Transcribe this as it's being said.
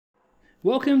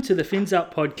Welcome to the Fins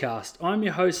Up podcast. I'm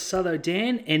your host, Sutho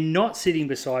Dan, and not sitting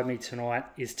beside me tonight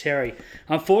is Terry.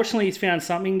 Unfortunately, he's found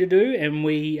something to do,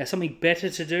 and something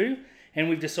better to do, and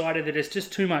we've decided that it's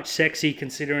just too much sexy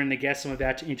considering the guests I'm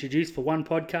about to introduce for one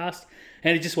podcast,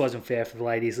 and it just wasn't fair for the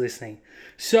ladies listening.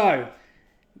 So,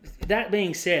 that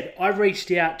being said, I've reached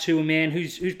out to a man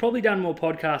who's probably done more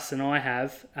podcasts than I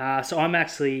have, so I'm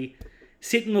actually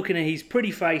sitting looking at his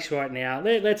pretty face right now.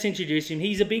 Let's introduce him.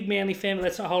 He's a big Manly fan, but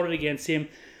let's not hold it against him.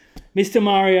 Mr.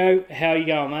 Mario, how are you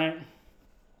going, mate?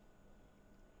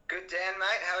 Good, Dan, mate.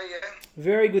 How are you?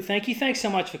 Very good, thank you. Thanks so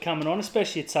much for coming on,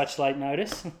 especially at such late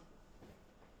notice. Well,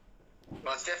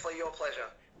 it's definitely your pleasure.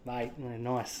 Mate,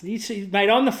 nice. You see, mate,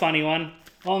 I'm the funny one.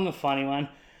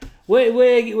 We're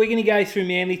going to go through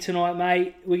Manly tonight,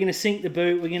 mate. We're going to sink the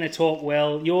boot. We're going to talk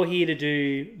well. You're here to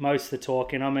do most of the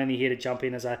talking. I'm only here to jump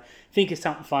in as I think of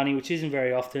something funny, which isn't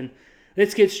very often.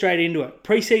 Let's get straight into it.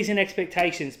 Pre-season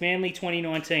expectations, Manly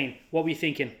 2019. What were you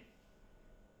thinking?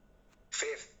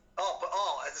 Fifth.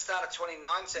 At the start of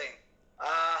 2019.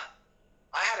 I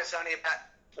had us only about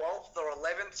 12th or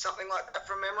 11th, something like that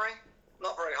from memory.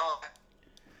 Not very high.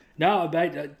 No,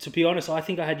 mate, to be honest, I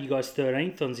think I had you guys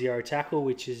 13th on zero tackle,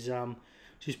 which is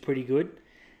pretty good.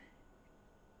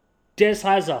 Des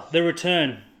Hazard, the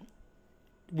return.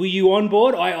 Were you on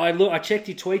board? I checked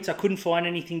your tweets. I couldn't find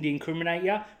anything to incriminate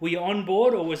you. Were you on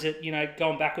board, or was it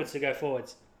going backwards to go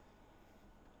forwards?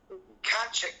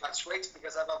 Can't check my tweets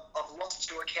because I've lost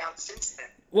to account since then.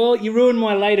 Well, you ruined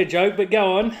my later joke, but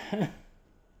go on.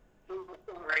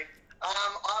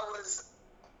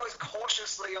 I was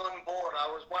cautiously on board. I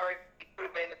was worried it could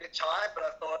have been a bit tired, but I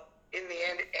thought in the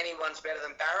end anyone's better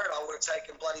than Barrett. I would have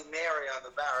taken bloody Mary over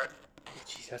Barrett.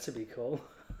 Jeez, that's a big call.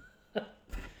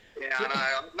 Yeah, I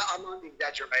know. I'm not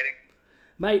exaggerating.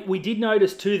 Mate, we did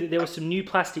notice too that there were some new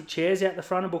plastic chairs out the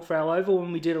front of Brookvale Oval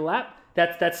when we did a lap.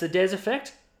 That's the Des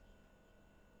effect.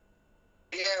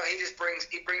 Yeah, he brings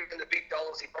in the big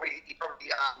dollars. He probably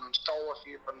stole a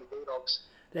few from the Bulldogs.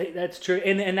 That's true,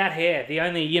 and that hair,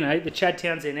 the Chad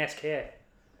Townsend-esque hair.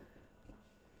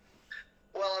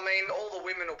 Well, I mean, all the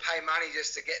women will pay money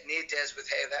just to get near Des with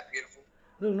hair that beautiful.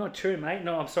 Look, not true, mate.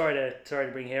 No, I'm sorry to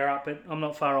bring hair up, but I'm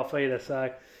not far off either.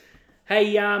 So,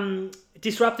 hey,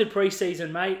 disrupted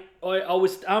preseason, mate. I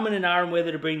was umming and ahhing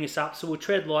whether to bring this up, so we'll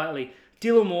tread lightly.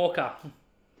 Dylan Walker,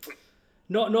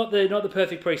 not the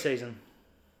perfect preseason.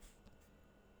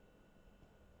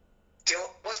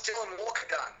 What's Dylan Walker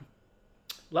done?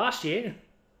 Last year.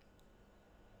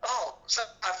 Oh, so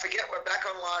I forget we're back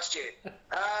on last year.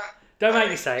 Don't make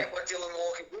me say it. What Dylan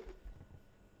Walker did.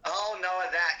 Oh, no,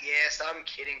 that, yes, I'm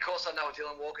kidding. Of course I know what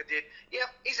Dylan Walker did.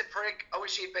 Yep, he's a prick. I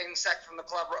wish he'd been sacked from the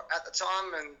club at the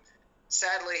time, and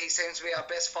sadly he seems to be our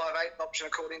best 5'8" option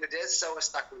according to Des, so we're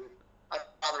stuck with him. I'd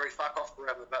rather he fuck off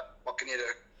forever, but what can you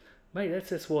do? Mate,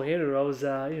 that's war-headed. I was,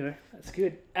 that's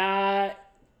good.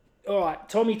 All right,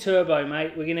 Tommy Turbo,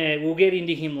 mate. We'll get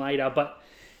into him later, but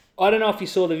I don't know if you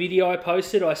saw the video I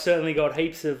posted. I certainly got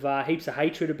heaps of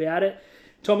hatred about it.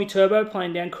 Tommy Turbo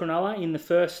playing down Cronulla in the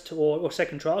first or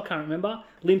second trial, can't remember.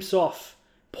 Limps off.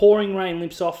 Pouring rain,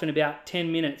 limps off in about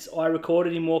 10 minutes. I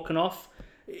recorded him walking off.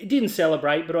 It didn't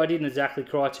celebrate, but I didn't exactly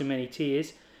cry too many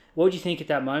tears. What did you think at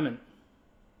that moment?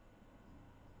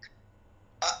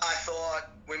 I thought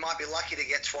we might be lucky to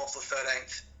get 12th or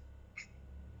 13th.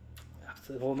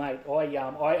 Well, mate,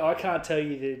 I can't tell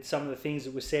you some of the things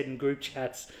that were said in group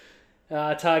chats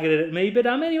targeted at me. But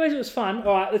anyways, it was fun.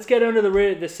 All right, let's get on to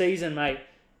the season, mate.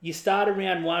 You started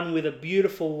round one with a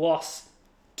beautiful loss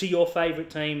to your favourite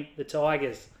team, the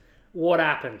Tigers. What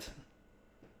happened?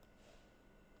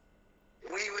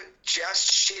 We were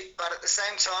just shit, but at the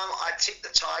same time, I tip the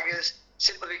Tigers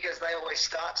simply because they always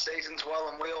start seasons well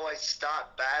and we always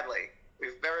start badly. We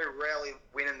very rarely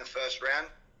win in the first round.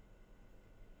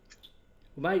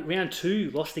 Well, mate, round two,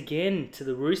 lost again to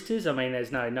the Roosters. I mean,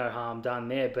 there's no harm done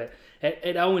there, but at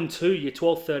 0-2, your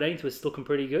 12th, 13th was looking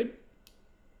pretty good.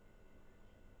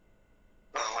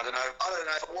 Oh, I don't know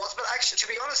if it was, but actually, to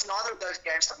be honest, neither of those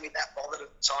games had me that bothered at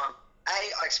the time. A,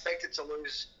 I expected to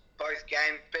lose both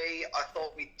games. B, I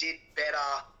thought we did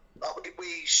better.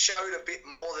 We showed a bit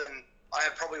more than I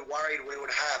had probably worried we would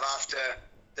have after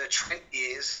the Trent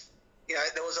years.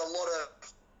 There was a lot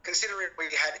of, considering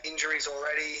we had injuries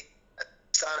already at the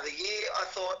start of the year, I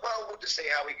thought, well, we'll just see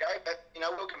how we go. But, we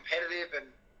were competitive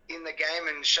and in the game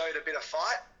and showed a bit of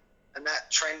fight, and that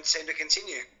trend seemed to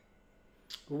continue.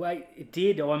 Wait, it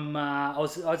did. I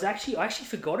actually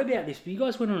forgot about this, but you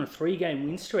guys went on a 3-game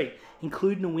win streak,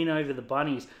 including a win over the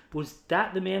Bunnies. Was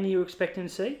that the Manly you were expecting to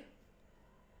see?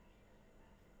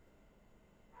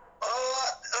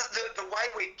 The way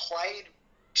we played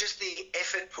just the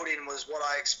effort put in was what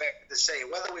I expected to see.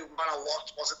 Whether we won or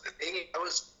lost wasn't the thing. It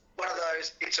was one of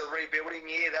those, it's a rebuilding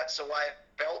year. That's the way it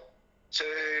felt to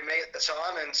me at the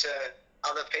time and to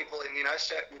other people in,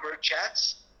 certain group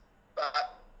chats.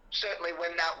 But certainly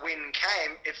when that win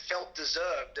came, it felt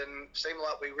deserved and seemed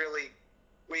like we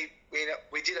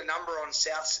did a number on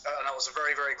South, and it was a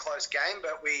very, very close game,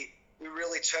 but we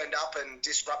really turned up and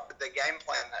disrupted the game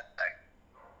plan that day.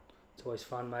 It's always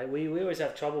fun, mate. We always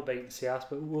have trouble beating South,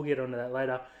 but we'll get onto that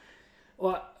later.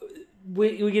 Well,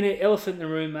 we're going to elephant in the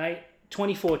room, mate.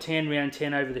 24-10, round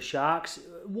 10 over the Sharks.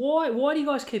 Why do you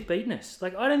guys keep beating us?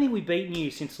 Like, I don't think we've beaten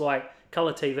you since,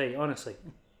 Colour TV, honestly.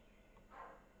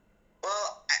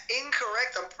 Well,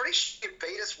 incorrect. I'm pretty sure you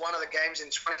beat us one of the games in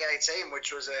 2018,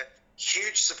 which was a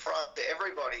huge surprise to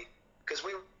everybody because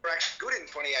we were actually good in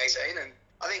 2018, and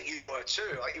I think you were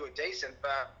too. Like, you were decent,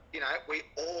 but, we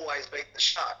always beat the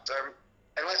Sharks. So,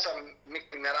 unless I'm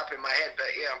mixing that up in my head, but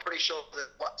yeah, I'm pretty sure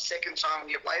that second time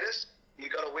you played us, you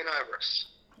got a win over us.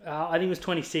 I think it was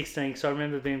 2016, so I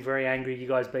remember being very angry you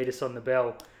guys beat us on the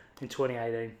bell in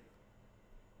 2018.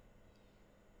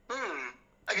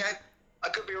 Okay. I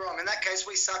could be wrong. In that case,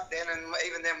 we sucked then, and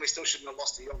even then, we still shouldn't have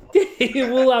lost to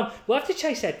you. We'll have to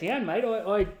chase that down, mate.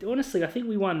 I honestly, I think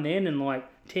we won then and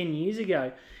 10 years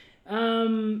ago.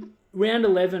 Round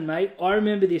 11, mate. I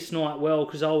remember this night well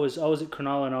because I was at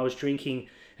Cronulla and I was drinking,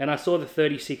 and I saw the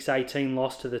 36-18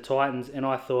 loss to the Titans, and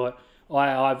I thought,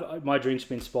 my drink's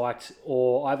been spiked,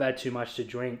 or I've had too much to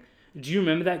drink. Do you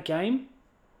remember that game?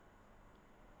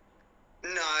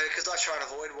 No, because I try and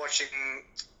avoid watching,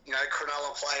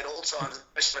 Cronulla play at all times,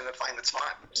 especially when they're playing the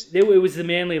Titans. It was the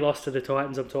Manly loss to the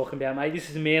Titans I'm talking about, mate. This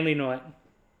is a Manly night.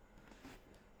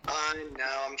 I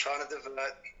know, I'm trying to divert.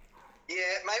 Yeah,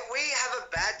 mate, we have a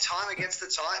bad time against the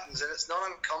Titans, and it's not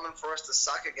uncommon for us to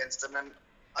suck against them, and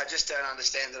I just don't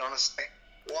understand it, honestly.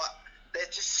 They're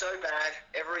just so bad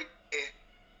every year.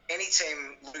 Any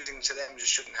team losing to them just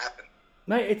shouldn't happen.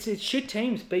 Mate, it's shit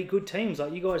teams beat good teams.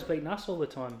 Like, you guys beating us all the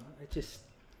time. It just...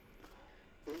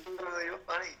 You're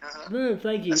funny. No,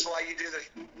 thank you. That's why you do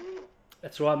the...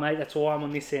 That's right, mate. That's why I'm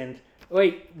on this end.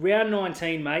 Wait, round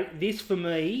 19, mate. This, for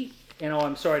me, and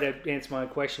I'm sorry to answer my own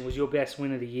question, was your best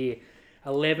win of the year.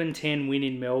 11-10 win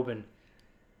in Melbourne.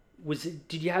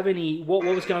 Did you have any... What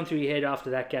was going through your head after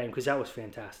that game? Because that was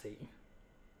fantastic.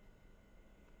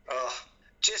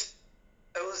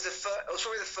 It was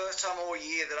probably the first time all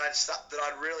year that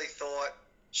I'd really thought,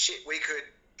 shit, we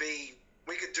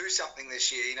could do something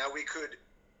this year. We could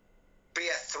be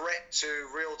a threat to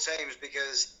real teams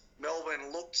because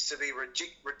Melbourne looked to be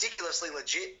ridiculously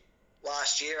legit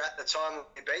last year. At the time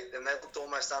we beat them, they looked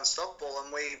almost unstoppable,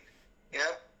 and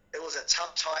it was a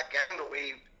tough, tight game, but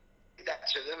we did that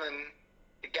to them, and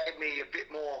it gave me a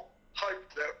bit more hope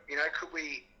that could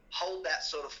we hold that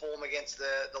sort of form against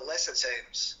the lesser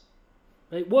teams.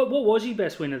 What was your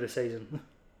best win of the season?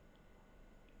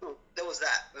 There was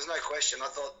that. There's no question.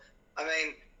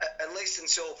 At least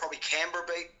until probably Canberra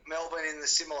beat Melbourne in the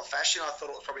similar fashion, I thought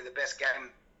it was probably the best game,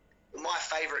 my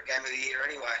favourite game of the year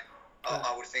anyway.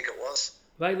 I would think it was.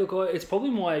 Mate, look, it's probably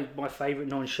my favourite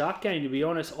non-Shark game, to be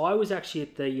honest. I was actually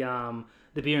at the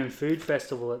Beer and Food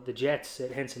Festival at the Jets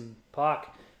at Henson Park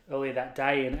earlier that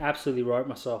day and absolutely wrote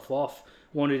myself off.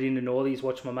 Wandered into Northies,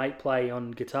 watched my mate play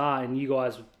on guitar, and you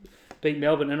guys beat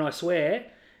Melbourne. And I swear,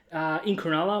 in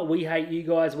Cronulla, we hate you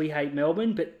guys, we hate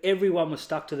Melbourne, but everyone was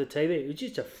stuck to the TV. It was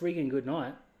just a frigging good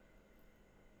night.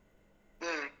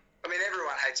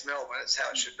 Everyone hates Melbourne. It's how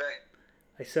it should be.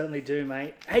 They certainly do,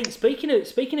 mate. Hey, speaking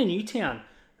of Newtown,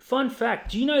 fun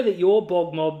fact, do you know that your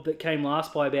Bog Mob that came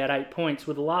last by about 8 points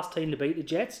were the last team to beat the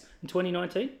Jets in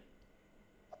 2019?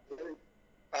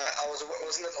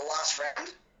 Wasn't it the last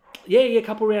round? Yeah, a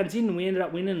couple of rounds in, and we ended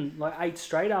up winning 8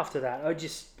 straight after that. I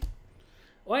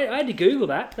had to Google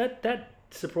that. That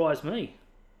surprised me.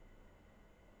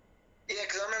 Yeah,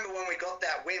 because I remember when we got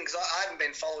that win, because I hadn't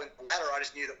been following the ladder, I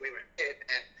just knew that we were hit,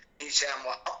 and Newtown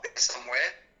were up there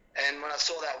somewhere. And when I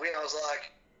saw that win, I was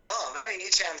like, oh, maybe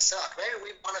Newtown suck. Maybe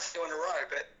we won a few in a row,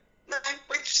 but no,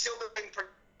 we've still been pretty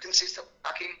consistent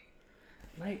fucking.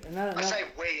 Mate, I say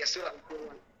we, I still haven't called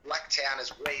Blacktown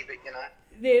as we, but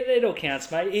It all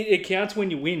counts, mate. It counts when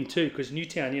you win too, because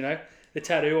Newtown, the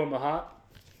tattoo on the heart.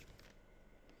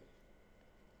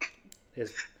 Yeah,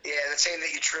 the team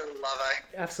that you truly love,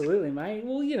 eh? Absolutely, mate.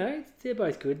 Well, they're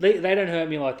both good. They don't hurt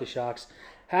me like the Sharks.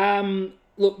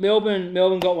 Look, Melbourne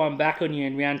got one back on you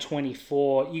in round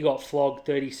 24. You got flogged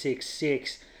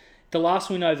 36-6. The last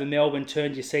win over Melbourne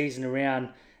turned your season around.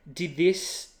 Did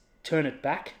this turn it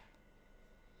back?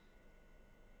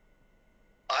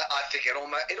 I think it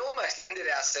almost ended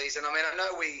our season. I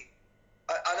know we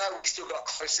I know we still got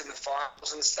close in the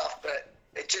finals and stuff, but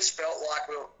it just felt like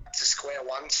we were to square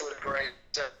one to a degree.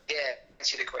 So, yeah, to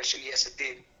answer the question, yes, it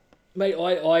did. Mate,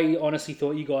 I honestly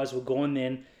thought you guys were gone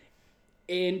then.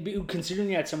 And considering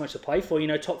you had so much to play for,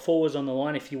 top four was on the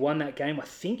line. If you won that game, I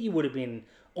think you would have been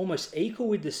almost equal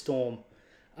with the Storm.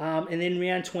 And then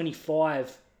round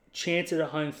 25, chance at a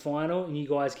home final, and you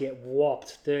guys get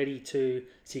whopped 32-16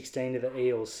 to the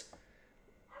Eels.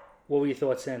 What were your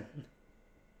thoughts then?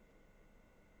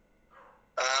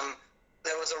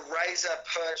 There was a razor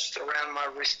perched around my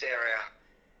wrist area.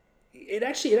 It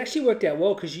actually worked out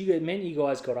well because it meant you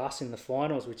guys got us in the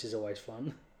finals, which is always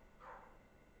fun.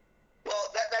 Well,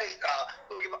 that is,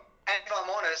 and if I'm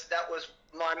honest, that was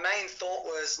my main thought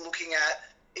was looking at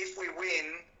if we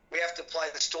win, we have to play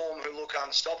the Storm who look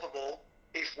unstoppable.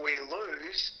 If we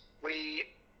lose, we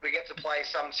get to play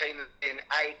some team in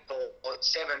 8th or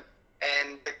 7th,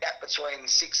 and the gap between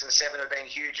 6 and 7 have been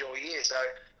huge all year. So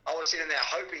I was sitting there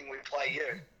hoping we'd play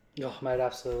you. Oh, mate,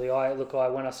 absolutely.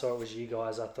 When I saw it was you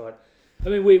guys, I thought,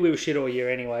 we were shit all year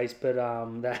anyways, but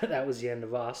that was the end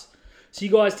of us. So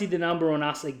you guys did the number on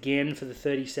us again for the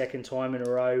 32nd time in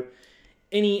a row.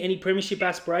 Any premiership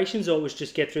aspirations, or it was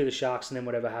just get through the Sharks and then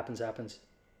whatever happens, happens?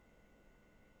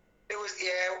 It was,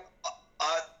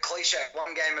 cliche,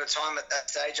 one game at a time at that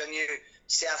stage. I knew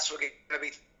Souths were going to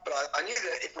be, but I knew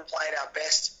that if we played our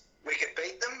best, we could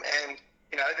beat them, and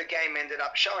the game ended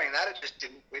up showing that.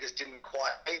 We just didn't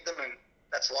quite beat them, and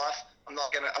that's life. I'm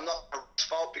not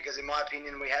fault because in my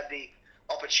opinion we had the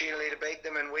opportunity to beat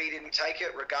them and we didn't take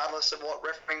it, regardless of what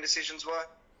refereeing decisions were.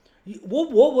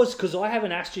 What was, because I have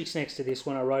an asterisk next to this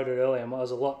when I wrote it earlier, and I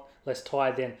was a lot less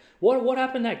tired then. What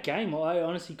happened that game? I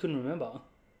honestly couldn't remember.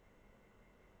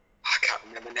 I can't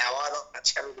remember now either.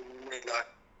 That's terrible memory though.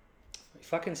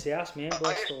 Fucking South, man,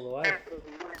 blessed all the way.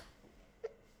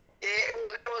 Yeah,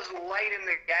 it was late in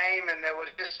the game, and there was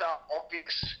just some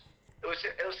obvious. It was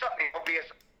something obvious.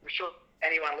 I'm sure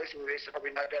anyone listening to this will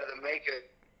probably know better than me, because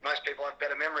most people have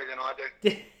better memory than I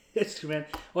do. That's true, man.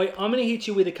 Wait, I'm going to hit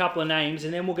you with a couple of names,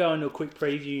 and then we'll go into a quick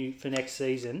preview for next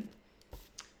season.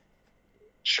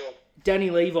 Sure. Danny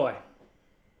Levi.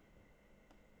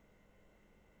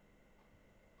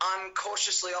 I'm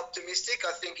cautiously optimistic.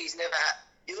 I think he's never had.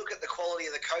 You look at the quality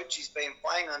of the coach he's been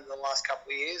playing under the last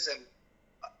couple of years, and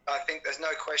I think there's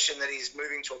no question that he's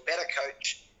moving to a better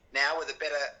coach now with a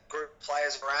better group of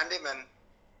players around him, and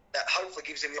that hopefully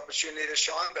gives him the opportunity to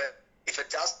shine. But if it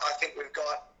does, I think we've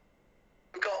got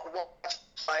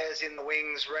players in the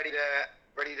wings ready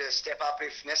to step up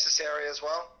if necessary as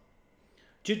well.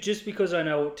 Just because I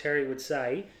know what Terry would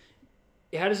say,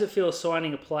 how does it feel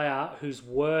signing a player who's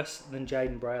worse than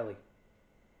Jayden Brailey?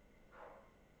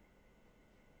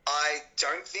 I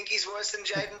don't think he's worse than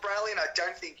Jayden Brailey, and I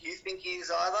don't think you think he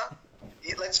is either.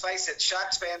 Let's face it,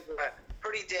 Sharks fans were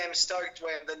pretty damn stoked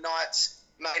when the Knights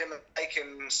made a mistake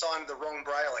and signed the wrong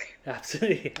Brailey.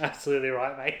 Absolutely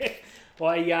right, mate.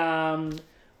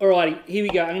 Alrighty, here we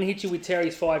go. I'm going to hit you with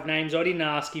Terry's 5 names. I didn't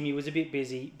ask him; he was a bit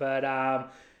busy, but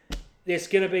there's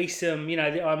going to be some.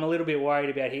 I'm a little bit worried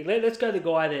about here. Let's go the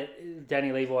guy that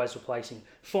Danny Levi is replacing,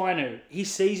 Fainu.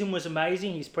 His season was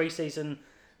amazing. His preseason,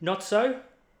 not so.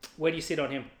 Where do you sit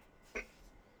on him?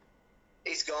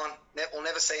 He's gone. We'll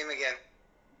never see him again.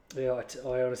 Yeah,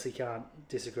 I honestly can't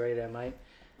disagree there, mate.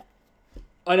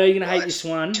 I know you're going to hate this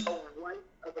one. A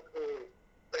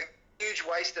huge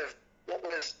waste of what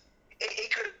was... He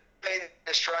could have been an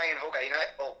Australian hooker,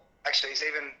 Well, actually, he's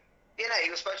even... he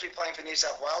was supposed to be playing for New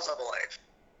South Wales, I believe.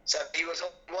 So he was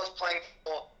playing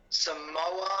for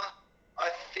Samoa,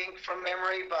 I think, from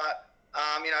memory, but...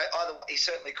 either he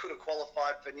certainly could have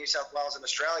qualified for New South Wales and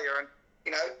Australia. And,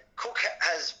 Cook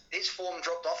has his form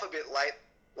dropped off a bit late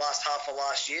last half of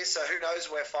last year, so who knows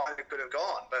where Fainu could have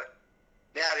gone. But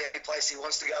now the only place he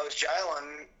wants to go is jail,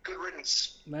 and good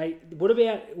riddance. Mate, what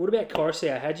about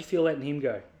Coruscant? How'd you feel letting him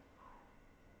go?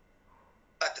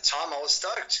 At the time, I was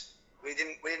stoked. We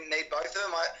didn't need both of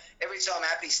them. Every time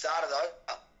Happy started,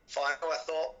 though, Fainu, I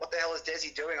thought, what the hell is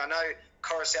Desi doing? I know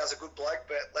Coruscant's a good bloke,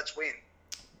 but let's win.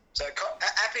 So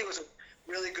Appy was a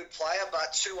really good player,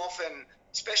 but too often,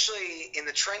 especially in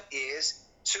the Trent years,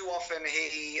 too often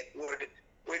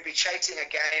we'd be chasing a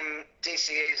game,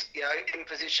 DCE's, in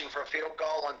position for a field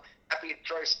goal, and Appy would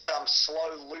throw some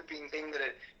slow looping thing that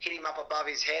would hit him up above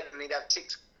his head, and he'd have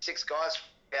six guys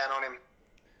down on him.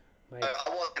 So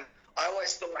I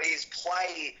always thought his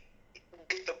play,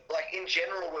 in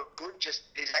general, was good, just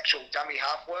his actual dummy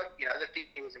half work, the thing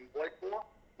he was employed for,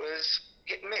 was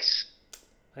hit and miss.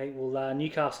 Hey, well,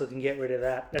 Newcastle can get rid of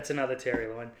that. That's another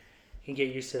Terry line. Can get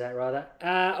used to that, rather.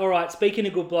 All right, speaking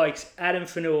of good blokes, Adam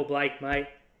Fanua-Blake, mate.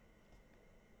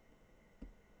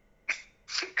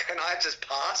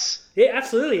 Yeah,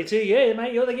 absolutely. It's you. Yeah,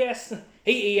 mate, you're the guest.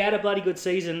 He had a bloody good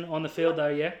season on the field, though,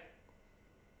 yeah?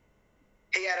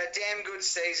 He had a damn good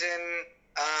season.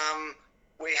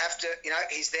 We have to,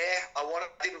 he's there. I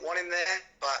didn't want him there,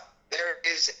 but there it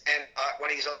is. And when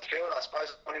he's on the field, I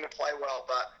suppose I want him to play well.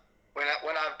 But when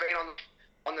I've been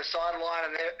on the sideline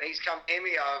and he's come near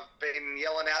me, I've been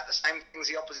yelling out the same things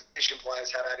the opposition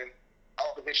players had at him.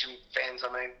 Opposition fans,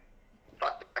 I mean.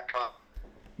 Fuck that guy.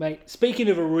 Mate, speaking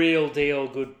of a real deal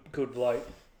good bloke,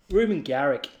 Ruben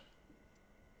Garrick.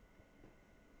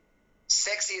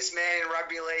 Sexiest man in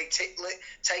rugby league.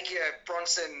 Take your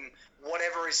Bronson,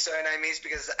 whatever his surname is,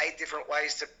 because there's 8 different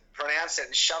ways to pronounce it,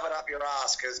 and shove it up your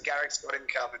ass, because Garrick's got him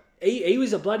covered. He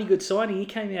was a bloody good signing. He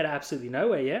came out of absolutely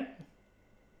nowhere, yeah?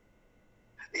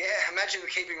 Yeah, imagine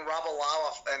keeping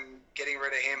Ravalawa and getting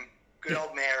rid of him. Good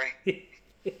old Mary.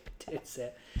 That's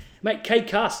it. Mate, Kate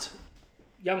Cust,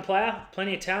 young player,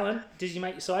 plenty of talent. Does he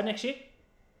make your side next year?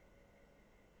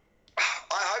 I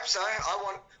hope so.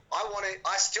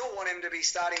 I still want him to be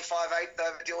starting 5'8"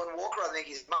 over Dylan Walker. I think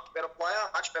he's a much better player,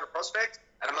 much better prospect,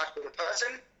 and a much better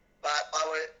person. But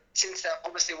since that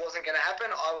obviously wasn't going to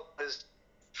happen, I was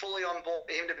fully on board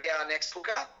for him to be our next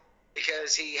hooker,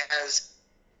 because he's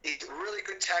a really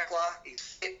good tackler. He's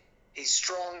fit. He's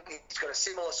strong. He's got a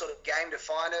similar sort of game to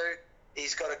Fainu.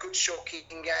 He's got a good short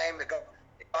kicking game.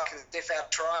 I can sniff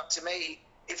out try. To me,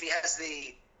 if he has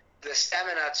the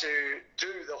stamina to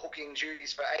do the hooking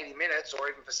duties for 80 minutes or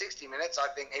even for 60 minutes, I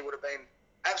think he would have been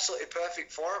absolutely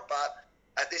perfect for it. But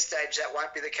at this stage, that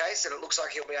won't be the case, and it looks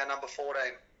like he'll be our number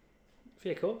 14.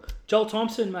 Fair cool. Joel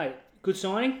Thompson, mate, good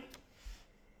signing?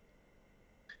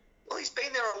 Well, he's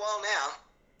been there a while now.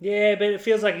 Yeah, but it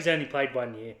feels like he's only played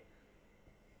 1 year.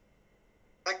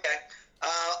 Okay.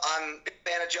 I'm a big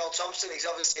fan of Joel Thompson. He's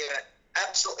obviously an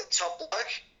absolutely top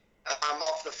bloke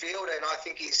off the field, and I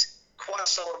think he's quite a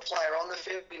solid player on the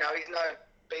field. He's no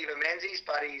Beaver Menzies,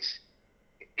 but he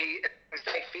can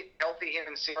stay fit, healthy. Him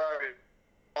and Ciro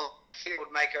on the field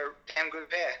would make a damn good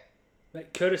pair.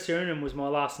 Mate, Curtis Surinam was my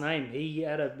last name. He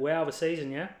had a wow of a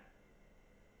season, yeah?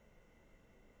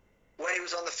 When he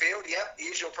was on the field, yep. The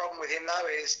usual problem with him, though,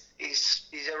 is he's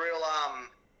a real...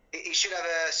 he should have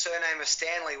a surname of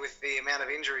Stanley with the amount of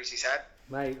injuries he's had.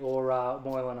 Mate, or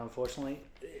Moylan, unfortunately.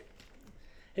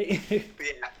 Yeah.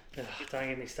 Don't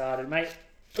get me started. Mate,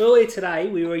 earlier today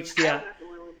we reached out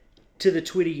to the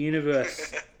Twitter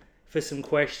universe for some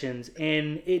questions,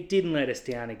 and it didn't let us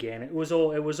down again. It was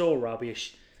all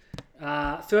rubbish.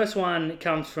 First one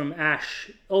comes from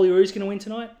Ash. Olyroos going to win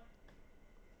tonight?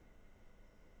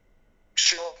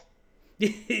 Sure. I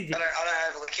don't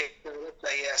overly care.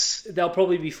 Say yes. They'll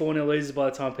probably be 4-0 losers by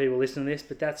the time people listen to this,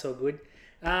 but that's all good.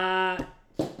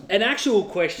 An actual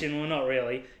question, well, not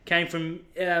really, came from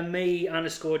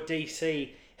me_DC.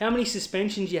 How many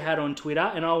suspensions you had on Twitter?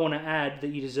 And I want to add that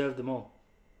you deserve them all.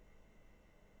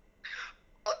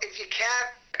 Well, if you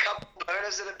count a couple of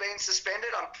owners that have been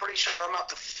suspended, I'm pretty sure I'm up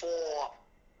to four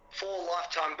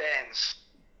lifetime bans.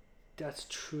 That's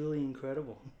truly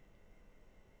incredible.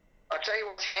 I'll tell you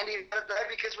what's handy about it, though,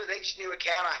 because with each new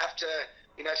account I have to,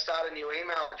 start a new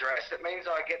email address. It means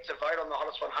I get to vote on the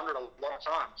Hottest 100 a lot of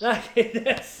times.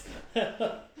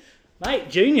 Mate,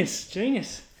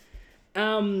 genius.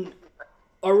 I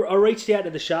reached out to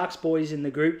the Sharks boys in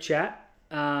the group chat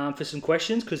for some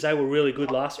questions because they were really good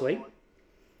last week.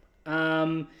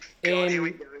 God, here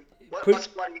we go. What's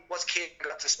Kieran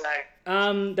got to say?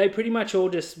 They pretty much all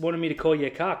just wanted me to call you a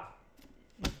cuck.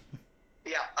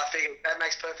 Yeah, I figured that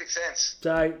makes perfect sense.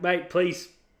 So, mate, please,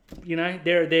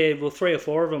 there well, 3 or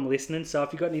 4 of them listening. So,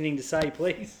 if you've got anything to say,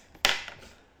 please.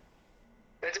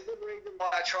 There's a good reason why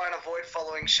I try and avoid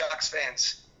following Sharks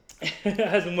fans. It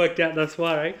hasn't worked out thus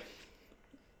far, eh?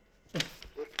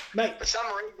 Mate, for some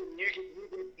reason,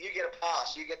 you get a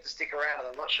pass. You get to stick around.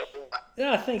 I'm not sure why.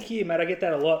 Yeah, thank you, mate. I get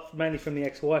that a lot, mainly from the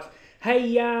ex-wife.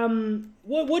 Hey,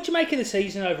 what'd you make of the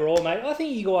season overall, mate? I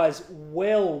think you guys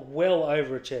well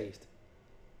overachieved.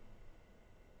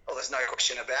 Well, there's no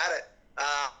question about it.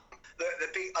 I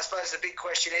suppose the big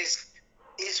question is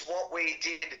what we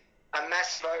did a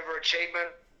massive overachievement,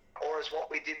 or is what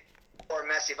we did or a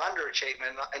massive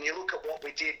underachievement? And you look at what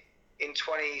we did in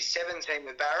 2017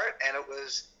 with Barrett, and it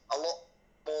was a lot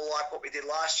more like what we did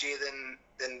last year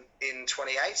than in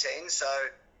 2018. So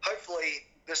hopefully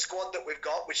the squad that we've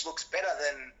got, which looks better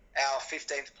than our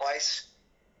 15th place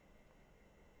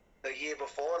the year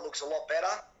before, it looks a lot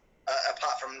better,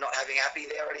 apart from not having Appy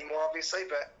there anymore, obviously.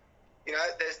 But,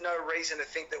 there's no reason to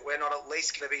think that we're not at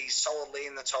least going to be solidly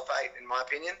in the top 8, in my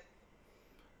opinion.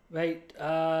 Mate,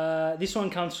 this one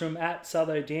comes from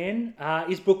 @SouthoDan.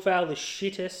 Is Brookvale the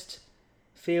shittest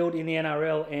field in the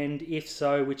NRL? And if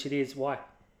so, which it is, why?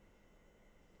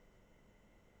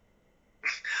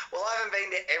 haven't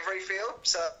been to every field,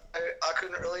 so I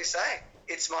couldn't really say.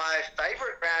 It's my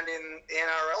favourite ground in the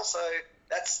NRL, so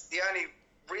that's the only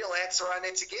real answer I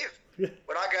need to give.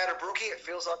 When I go to Brookie, it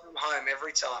feels like I'm home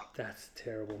every time. That's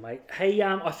terrible, mate. Hey,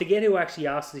 I forget who actually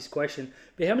asked this question,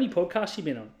 but how many podcasts you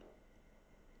been on?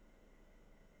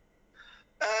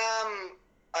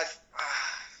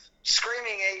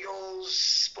 Screaming Eagles,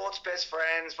 Sports Best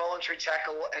Friends, Voluntary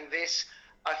Tackle, and this.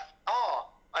 I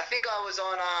think I was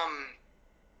on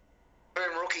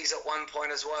Boom Rookies at one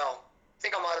point as well. I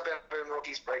think I might have been on Boom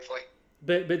Rookies briefly.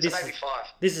 But so this maybe 5.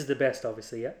 This is the best,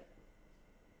 obviously, yeah.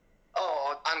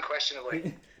 Oh,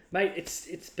 unquestionably. Mate,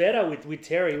 it's better with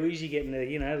Terry. We usually get into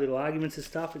little arguments and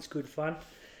stuff. It's good fun,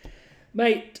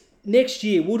 mate. Next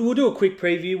year we'll do a quick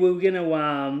preview. We're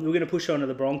gonna push on to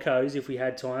the Broncos if we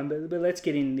had time, but let's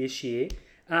get in this year.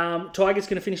 Tigers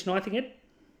gonna finish 9th again.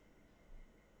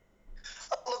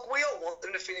 Look, we all want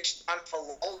them to finish 9th for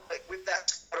long. But with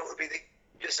that, it would be the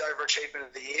biggest overachievement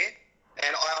of the year.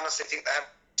 And I honestly think they have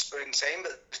a spoon team,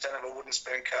 but they just don't have a wooden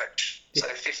spoon coach. So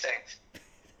 15th.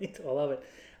 I love it.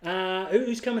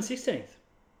 Who's coming 16th?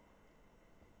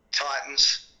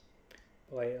 Titans.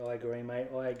 I agree, mate.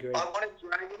 I agree. I wanted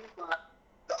Dragons, but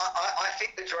I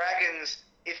think the Dragons,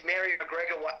 if Mary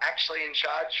McGregor were actually in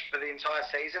charge for the entire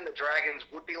season, the Dragons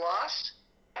would be last.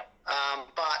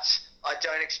 But I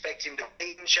don't expect him to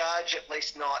be in charge, at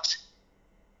least not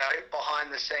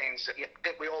behind the scenes.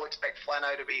 We all expect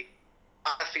Flano to be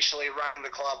unofficially running the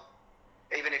club,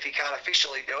 even if he can't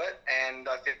officially do it. And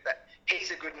I think that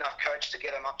he's a good enough coach to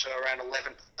get him up to around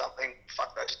 11th something.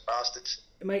 Fuck those bastards.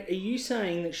 Mate, are you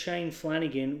saying that Shane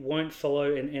Flanagan won't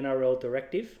follow an NRL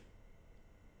directive?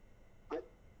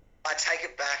 I take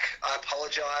it back. I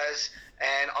apologise.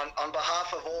 And on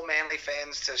behalf of all Manly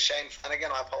fans to Shane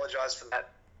Flanagan, I apologise for that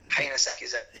heinous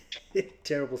accusation.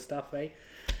 Terrible stuff, eh?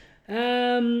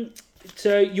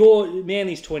 So your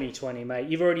Manly's 2020, mate.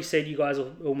 You've already said you guys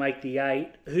will make the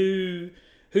 8.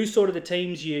 Who's sort of the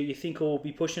teams you think will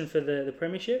be pushing for the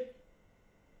premiership?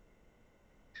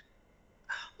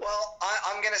 Well,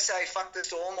 I'm going to say fuck the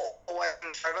Storm all the way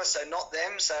over, so not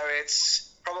them. So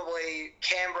it's probably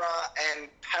Canberra and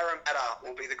Parramatta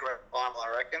will be the grand final,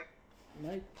 I reckon.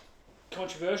 Mate,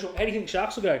 controversial. How do you think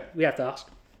Sharks will go? We have to ask.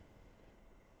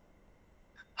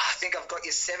 I think I've got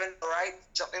you 7 or 8,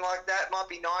 something like that. Might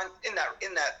be 9,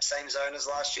 in that same zone as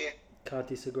last year. Can't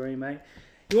disagree, mate.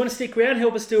 You want to stick around,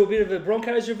 help us do a bit of a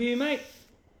Broncos review, mate?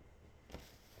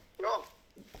 Sure.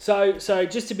 So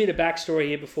just a bit of backstory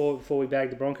here before we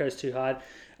bag the Broncos too hard.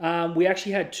 We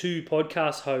actually had 2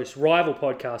 podcast hosts, rival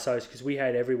podcast hosts, because we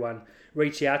had everyone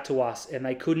reach out to us and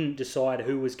they couldn't decide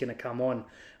who was going to come on.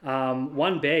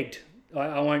 One begged,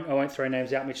 I won't throw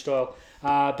names out, Mitch Doyle,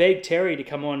 begged Terry to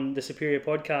come on the Superior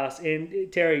podcast,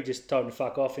 and Terry just told him to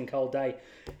fuck off in cold day.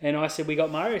 And I said, we got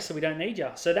Mario, so we don't need you.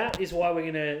 So that is why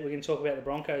we're gonna talk about the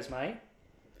Broncos, mate.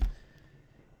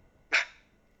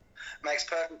 Makes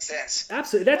perfect sense.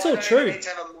 Absolutely, that's all true.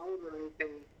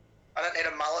 I don't need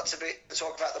a mullet to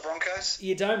talk about the Broncos.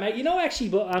 You don't, mate. You know, I actually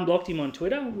unblocked him on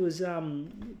Twitter. It was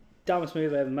dumbest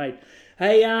move I ever made.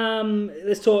 Hey,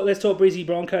 let's talk Brizzy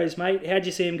Broncos, mate. How'd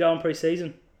you see him going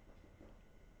pre-season?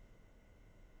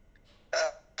 The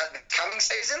coming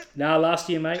season? No, last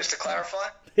year, mate. Just to clarify.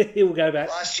 He will go back.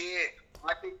 Last year,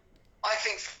 I think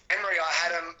for memory, I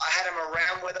had him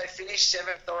around where they finished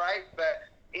 7th or 8th, but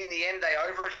in the end, they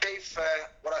overachieved for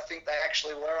what I think they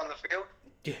actually were on the field.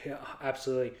 Yeah,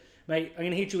 absolutely. Mate, I'm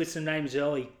going to hit you with some names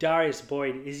early. Darius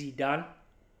Boyd, is he done?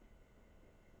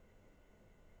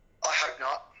 I hope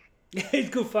not. It's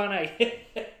good fun, eh?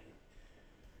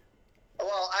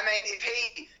 Well, I mean, if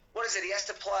he has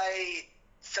to play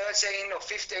 13 or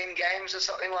 15 games or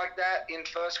something like that in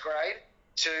first grade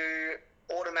to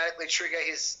automatically trigger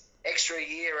his extra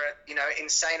year at,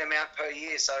 insane amount per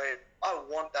year. So I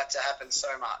want that to happen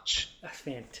so much. That's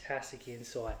fantastic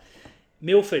insight.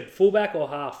 Milford, fullback or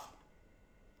half?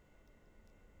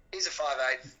 He's a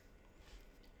 5'8".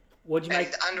 What'd you make?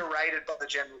 He's underrated by the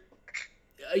general public.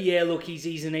 Yeah, look,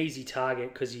 he's an easy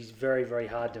target because he's very, very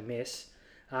hard to miss.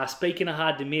 Speaking of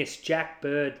hard to miss, Jack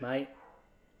Bird, mate.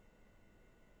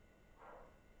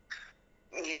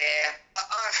 Yeah.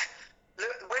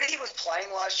 When he was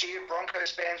playing last year,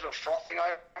 Broncos fans were frothing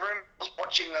over him. I was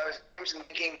watching those games and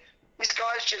thinking, this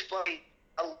guy's just bloody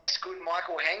a less good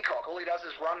Michael Hancock. All he does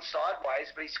is run sideways,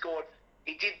 but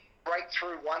he did break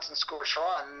through once and score a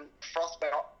try, and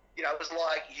Frostbound, it was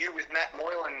like you with Matt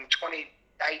Moylan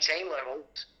 2018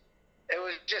 levels. It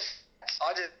was just,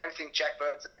 I just don't think Jack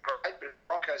Bird's great, but if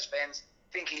Broncos fans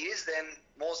think he is, then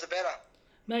more's the better.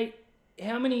 Mate,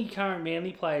 how many current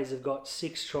Manly players have got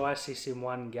 6 try assists in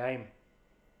one game?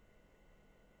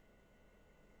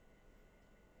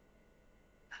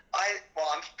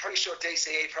 I'm pretty sure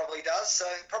DCE probably does, so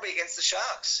probably against the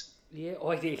Sharks. Yeah,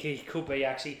 I think he could be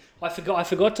actually. I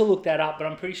forgot to look that up, but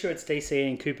I'm pretty sure it's DCE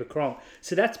and Cooper Cronk.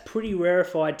 So that's pretty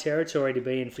rarefied territory to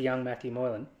be in for young Matthew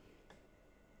Moylan.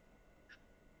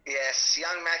 Yes,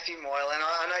 young Matthew Moylan.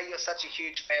 I know you're such a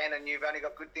huge fan, and you've only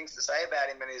got good things to say about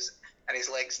him and his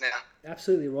legs now.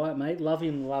 Absolutely right, mate. Love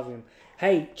him, love him.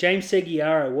 Hey, James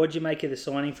Seguiaro, what'd you make of the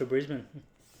signing for Brisbane?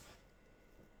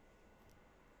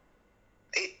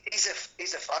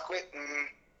 He's a fuckwit, and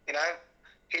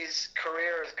his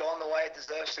career has gone the way it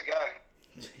deserves to go.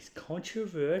 It's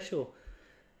controversial.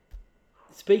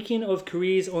 Speaking of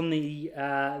careers on the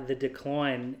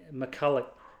decline, McCulloch,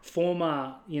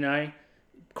 former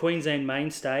Queensland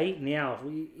mainstay, now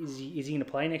is he going to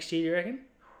play next year? Do you reckon?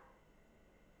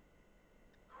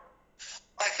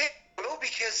 I think he will,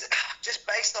 because just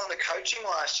based on the coaching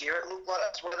last year, it looked like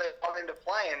that's where they wanted him to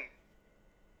play, and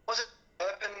wasn't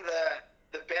Turpin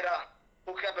the better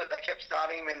hooker, but they kept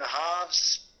starting him in the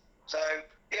halves. So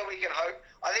yeah, we can hope.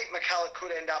 I think McCulloch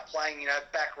could end up playing,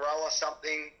 back row or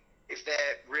something if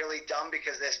they're really dumb,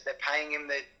 because they're paying him.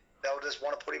 They'll just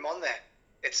want to put him on there.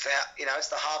 It's it's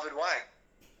the Harvard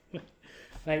way.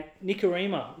 Mate,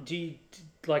 Nikorima,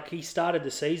 he started the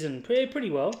season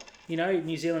pretty well.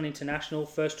 New Zealand international,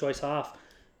 first choice half.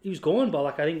 He was gone by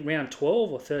I think round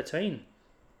 12 or 13.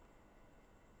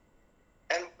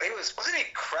 And wasn't he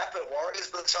crap at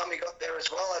Warriors by the time he got there as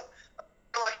well? I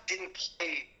feel like he didn't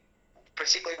play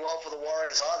particularly well for the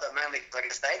Warriors either, mainly because I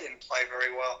guess they didn't play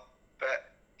very well.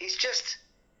 But he's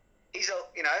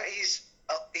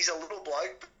a little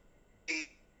bloke. He's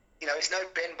no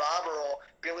Ben Barber or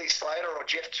Billy Slater or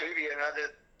Jeff Tuvia,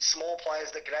 the small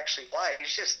players that could actually play.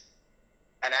 He's just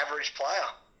an average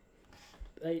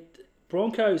player.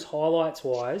 Broncos highlights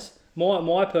wise,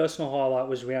 my personal highlight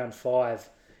was round 5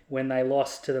 when they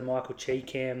lost to the Michael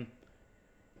Cheekham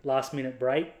last minute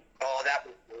break. Oh, that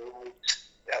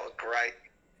was great.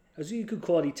 It was good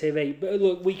quality TV. But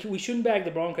look, we shouldn't bag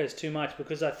the Broncos too much,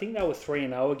 because I think they were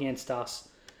 3-0 against us.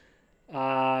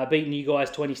 Beating you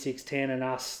guys 26-10 and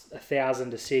us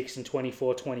 1,000-6 and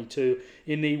 24-22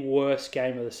 in the worst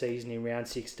game of the season in round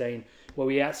 16, where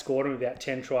we outscored them about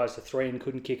 10 tries to 3 and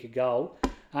couldn't kick a goal.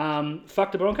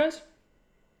 Fuck the Broncos?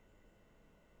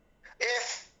 Yeah,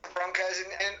 the Broncos.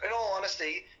 And in all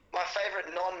honesty, my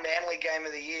favourite non-Manly game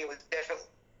of the year was definitely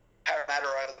Parramatta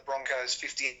over the Broncos,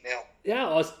 50-0. Yeah,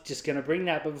 I was just going to bring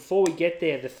that, but before we get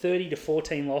there, the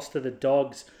 30-14 loss to the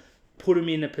Dogs put them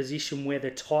in a position where the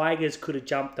Tigers could have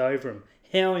jumped over them.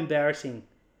 How embarrassing.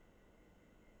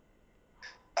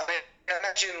 I mean,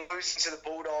 imagine losing to the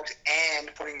Bulldogs and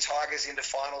putting Tigers into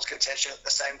finals contention at the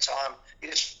same time. You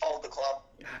just fold the club.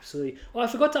 Absolutely. Oh, I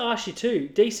forgot to ask you too.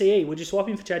 DCE, would you swap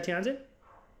him for Chad Townsend?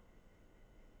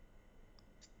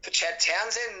 For Chad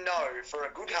Townsend, no. For a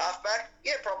good halfback,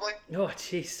 yeah, probably. Oh,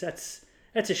 jeez,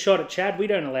 that's a shot at Chad. We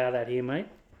don't allow that here, mate.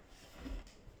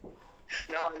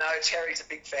 No, Terry's a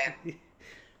big fan.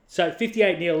 So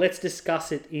 58-0. Let's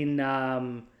discuss it in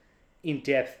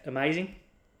depth. Amazing.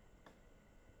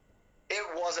 It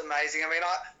was amazing. I mean,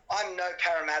 I'm no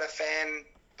Parramatta fan,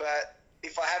 but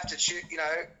if I have to choose,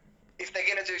 if they're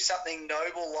going to do something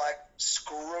noble like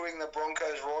screwing the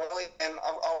Broncos royally, then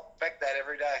I'll respect that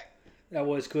every day. That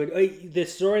was good. The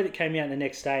story that came out the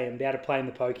next day about it playing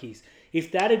the Pokies.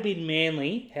 If that had been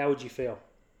Manly, how would you feel?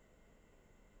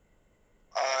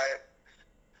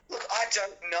 Look, I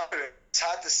don't know. It's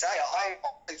hard to say. I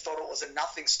honestly thought it was a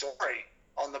nothing story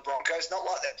on the Broncos. Not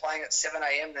like they're playing at 7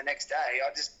 a.m. the next day.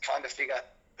 I just kind of figure,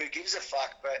 who gives a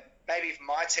fuck? But maybe if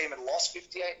my team had lost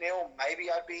 58-0, maybe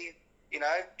I'd be,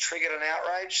 triggered an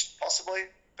outrage, possibly.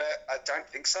 But I don't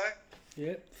think so.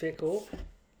 Yeah, fair call.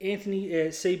 Anthony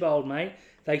Seibold, mate,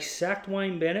 they sacked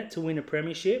Wayne Bennett to win a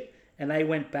premiership, and they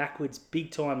went backwards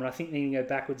big time, and I think they're going to go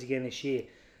backwards again this year.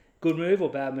 Good move or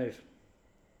bad move?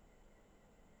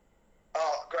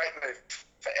 Oh, great move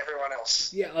for everyone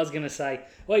else. Yeah, I was going to say.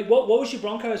 Wait, what was your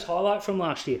Broncos highlight from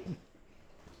last year?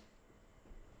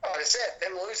 Oh, I said,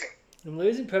 them losing. Them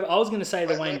losing? I was going to say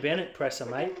the Wayne Bennett presser,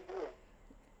 mate.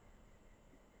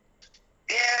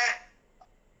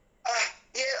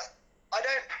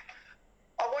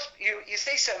 You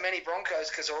see so many Broncos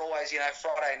because they're always,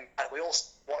 Friday night. We all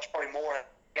watch probably more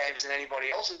games than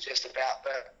anybody else is just about.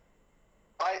 But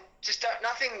I just don't,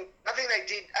 nothing they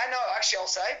did. No, actually, I'll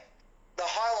say the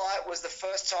highlight was the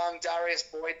first time Darius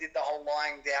Boyd did the whole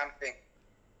lying down thing.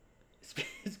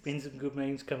 It's been some good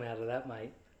memes come out of that,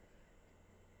 mate.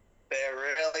 There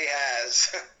really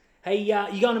has. Hey,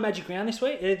 you going to Magic Round this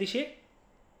year?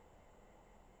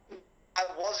 I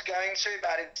was going to,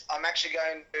 but I'm actually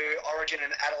going to Origin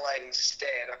and Adelaide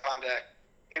instead. I kind of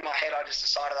in my head, I just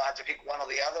decided I had to pick one or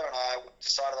the other, and I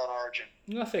decided on Origin.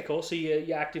 No, fair call. So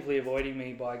you're actively avoiding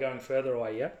me by going further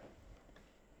away, yeah?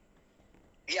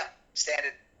 Yeah,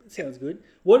 standard. Sounds good.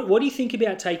 What do you think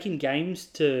about taking games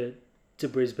to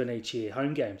Brisbane each year,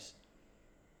 home games?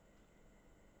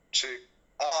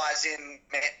 As in,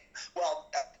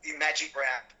 in Magic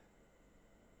Round.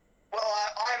 Well,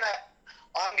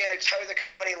 I'm going to toe the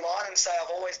company line and say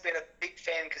I've always been a big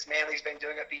fan because Manly's been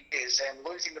doing it for years and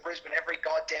losing to Brisbane every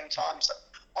goddamn time. So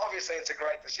obviously it's a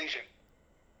great decision.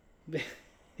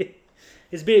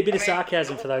 There's a bit of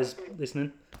sarcasm for those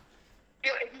listening.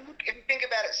 If you think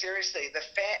about it seriously,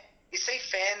 you see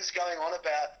fans going on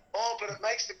about, but it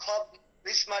makes the club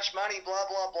this much money, blah,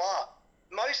 blah, blah.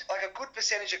 A good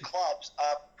percentage of clubs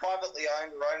are privately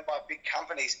owned or owned by big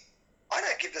companies. I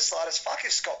don't give the slightest fuck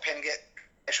if Scott Penn get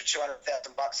extra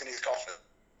 $200,000 in his coffers.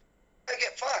 They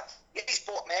get fucked. Yeah, he's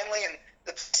bought Manly and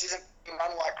the place isn't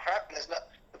run like crap and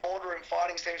the boardroom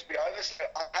fighting seems to be over, so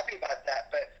I'm happy about that.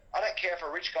 But I don't care if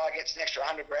a rich guy gets an extra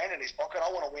 $100,000 in his pocket.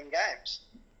 I want to win games.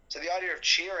 So the idea of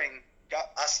cheering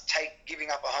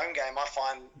giving up a home game, I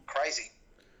find crazy.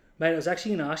 Mate, I was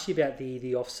actually going to ask you about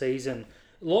the off-season.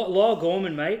 Lyle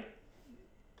Gorman, mate,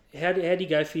 how did he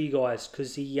go for you guys?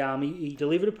 Because he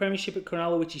delivered a premiership at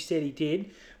Cronulla, which he said he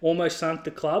did. Almost sunk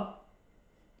the club.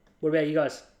 What about you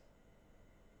guys?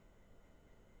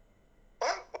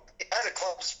 Well, as a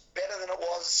club's better than it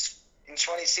was in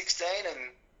 2016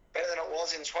 and better than it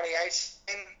was in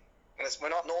 2018. And we're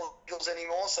not North Eagles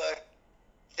anymore, so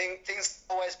things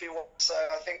always be worse. So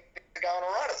I think they're going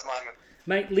all right at the moment.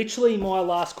 Mate, literally my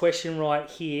last question right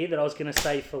here that I was going to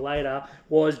save for later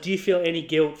was, do you feel any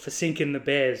guilt for sinking the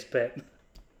Bears bet?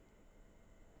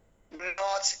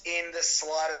 Not in the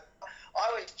slightest.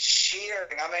 I was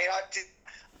cheering. I mean, I did,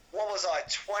 what was I,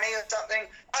 20 or something?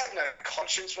 I had no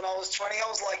conscience when I was 20. I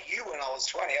was like you when I was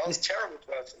 20. I was a terrible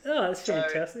person. Oh, that's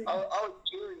fantastic. I was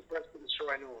cheering for us to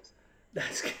destroy North.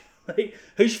 That's good. Mate,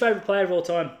 who's your favourite player of all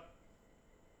time?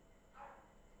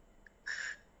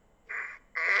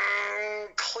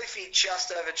 Cliffy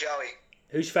just over Joey.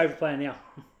 Who's your favourite player now?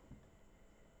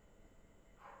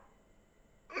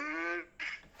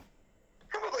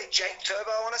 Probably Jake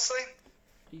Turbo, honestly.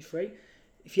 Are you free?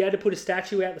 If you had to put a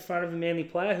statue out the front of a Manly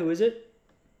player, who is it?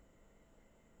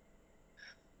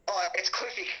 Oh, it's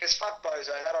Cliffy, because fuck Bozo.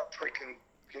 That old prick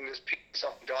can just pick this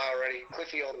up and die already.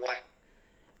 Cliffy all the way.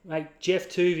 Mate, Jeff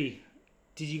Tuvey.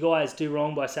 Did you guys do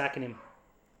wrong by sacking him?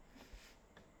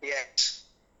 Yes.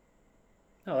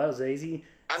 Oh, that was easy.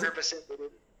 100%.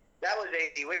 That was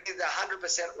easy. We did the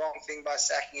 100% wrong thing by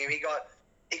sacking him. He got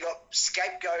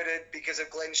scapegoated because of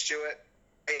Glenn Stewart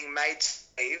being made to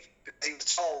leave because he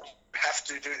was told, you have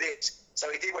to do this.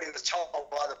 So he did what he was told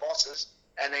by the bosses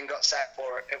and then got sacked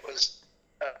for it. It was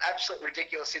an absolute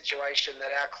ridiculous situation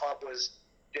that our club was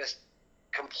just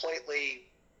completely,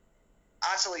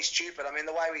 utterly stupid. I mean,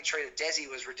 the way we treated Desi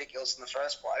was ridiculous in the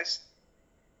first place.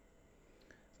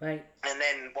 Mate. And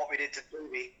then what we did to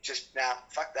Tuvey,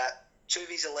 fuck that.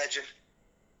 Tuvey's a legend.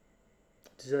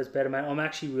 Deserves better, mate. I'm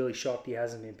actually really shocked he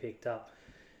hasn't been picked up.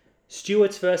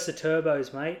 Stewart's versus the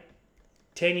Turbos, mate.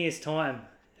 10 years' time.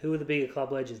 Who are the bigger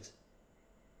club legends?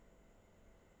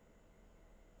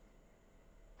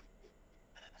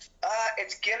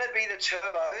 It's going to be the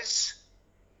Turbos,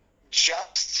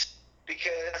 just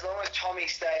because as long as Tommy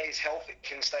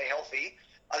can stay healthy,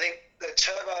 I think the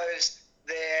Turbos,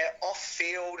 their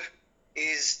off-field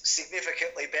is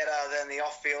significantly better than the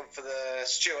off-field for the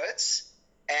Stewarts,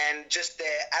 and just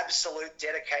their absolute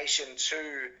dedication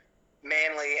to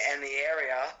Manly and the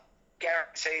area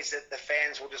guarantees that the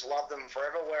fans will just love them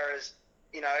forever, whereas,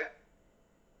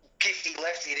 Giffy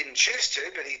left, he didn't choose to,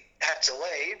 but he had to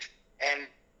leave, and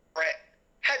Brett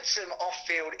had some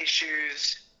off-field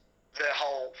issues, the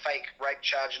whole fake rape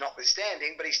charge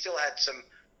notwithstanding, but he still had some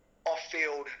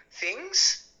off-field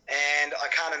things, and I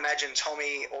can't imagine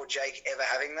Tommy or Jake ever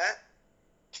having that.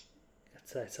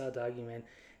 It's hard to argue, man.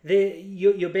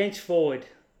 Your bench forward,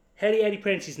 how do you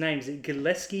pronounce his name? Is it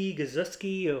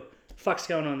Gazuski, or fuck's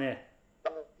going on there?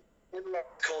 Everyone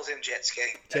calls him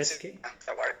Jetski. Jetski?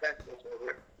 Don't worry.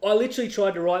 I literally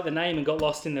tried to write the name and got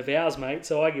lost in the vowels, mate,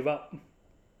 so I give up.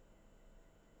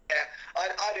 Yeah,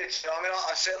 I do too. I mean,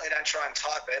 I certainly don't try and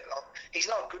type it. He's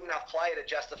not a good enough player to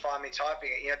justify me typing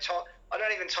it. I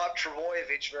don't even type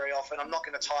Trebojevic very often. I'm not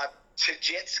going to type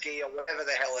Jetski or whatever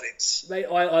the hell it is. Mate,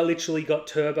 I literally got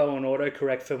turbo and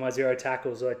autocorrect for my 0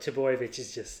 tackles. Like, Trebojevic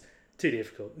is just too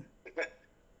difficult.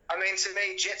 I mean, to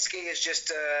me, Jetski is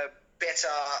just a better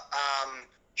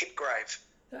Hipgrave.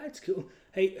 That's cool.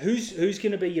 Hey, who's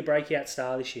going to be your breakout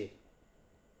star this year?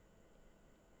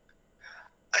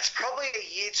 It's probably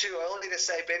a year too early to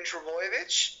say Ben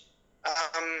Trebojevic.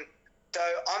 So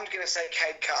I'm going to say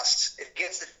Cade Cust. If he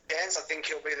gets the chance, I think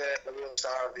he'll be the real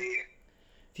star of the year.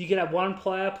 If you could have one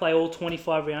player play all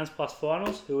 25 rounds plus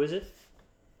finals, who is it?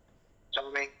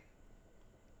 Tommy.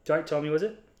 Sorry, Tommy, was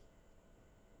it?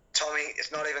 Tommy,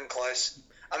 it's not even close.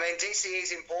 I mean, DCE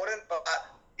is important, but,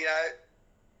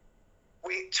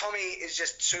 Tommy is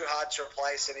just too hard to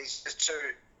replace, and he's just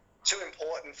too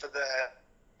important for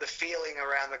the feeling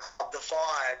around the club, the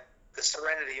vibe, the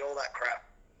serenity, all that crap.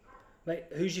 Mate,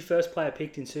 who's your first player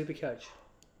picked in Supercoach?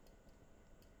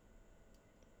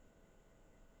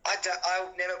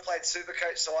 I've never played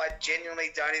Supercoach, so I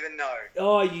genuinely don't even know.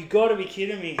 Oh, you got to be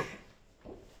kidding me.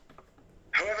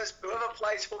 Whoever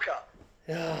plays hooker.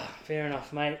 Oh, fair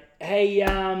enough, mate. Hey,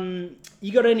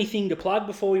 you got anything to plug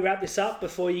before we wrap this up,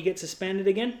 before you get suspended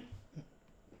again?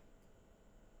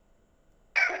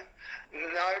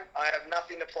 No, I have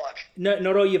nothing to plug. No,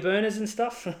 not all your burners and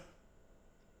stuff? No,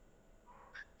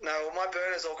 well, my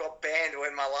burners all got banned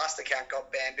when my last account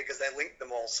got banned because they linked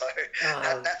them all, so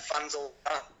that fun's all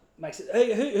done. Makes it.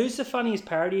 Hey, who's the funniest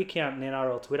parody account in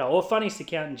NRL Twitter, or funniest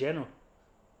account in general?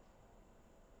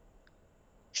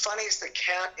 Funniest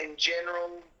account in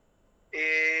general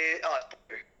is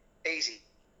easy.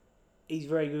 He's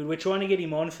very good. We're trying to get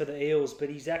him on for the Eels, but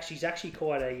he's actually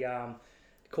quite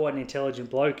an intelligent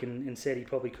bloke, and said he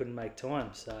probably couldn't make time.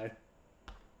 So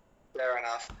fair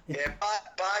enough. Yeah,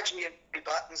 Bargy and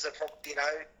Buttons are probably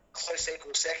close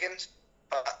equal second,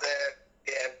 but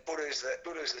Buddha's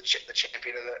the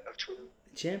champion of Twitter.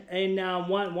 Champ. And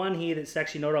one here that's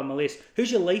actually not on my list.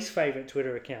 Who's your least favourite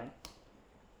Twitter account?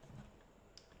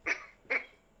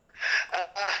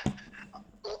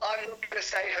 I'm not going to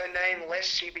say her name lest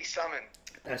she be summoned.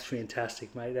 That's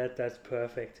fantastic, mate. That's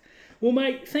perfect. Well,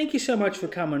 mate, thank you so much for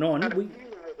coming on.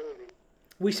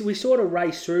 We sort of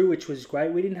raced through, which was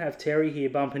great. We didn't have Terry here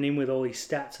bumping in with all his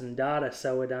stats and data,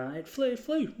 so it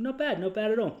flew. Not bad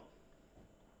at all.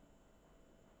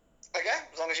 Okay,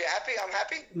 as long as you're happy, I'm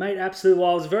happy. Mate, absolutely.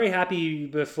 Well, I was very happy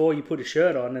before you put a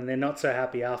shirt on, and then not so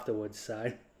happy afterwards.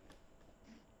 So.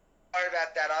 Sorry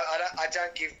about that. I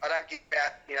don't give out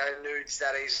nudes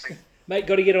that easily. Mate,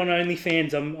 got to get on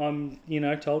OnlyFans. I'm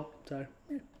told. So.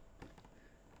 Yeah.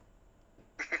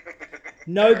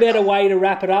 No better way to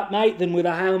wrap it up, mate, than with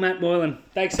a hail Matt Moylan.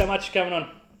 Thanks so much for coming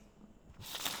on.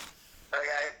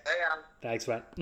 Okay, Thanks, mate.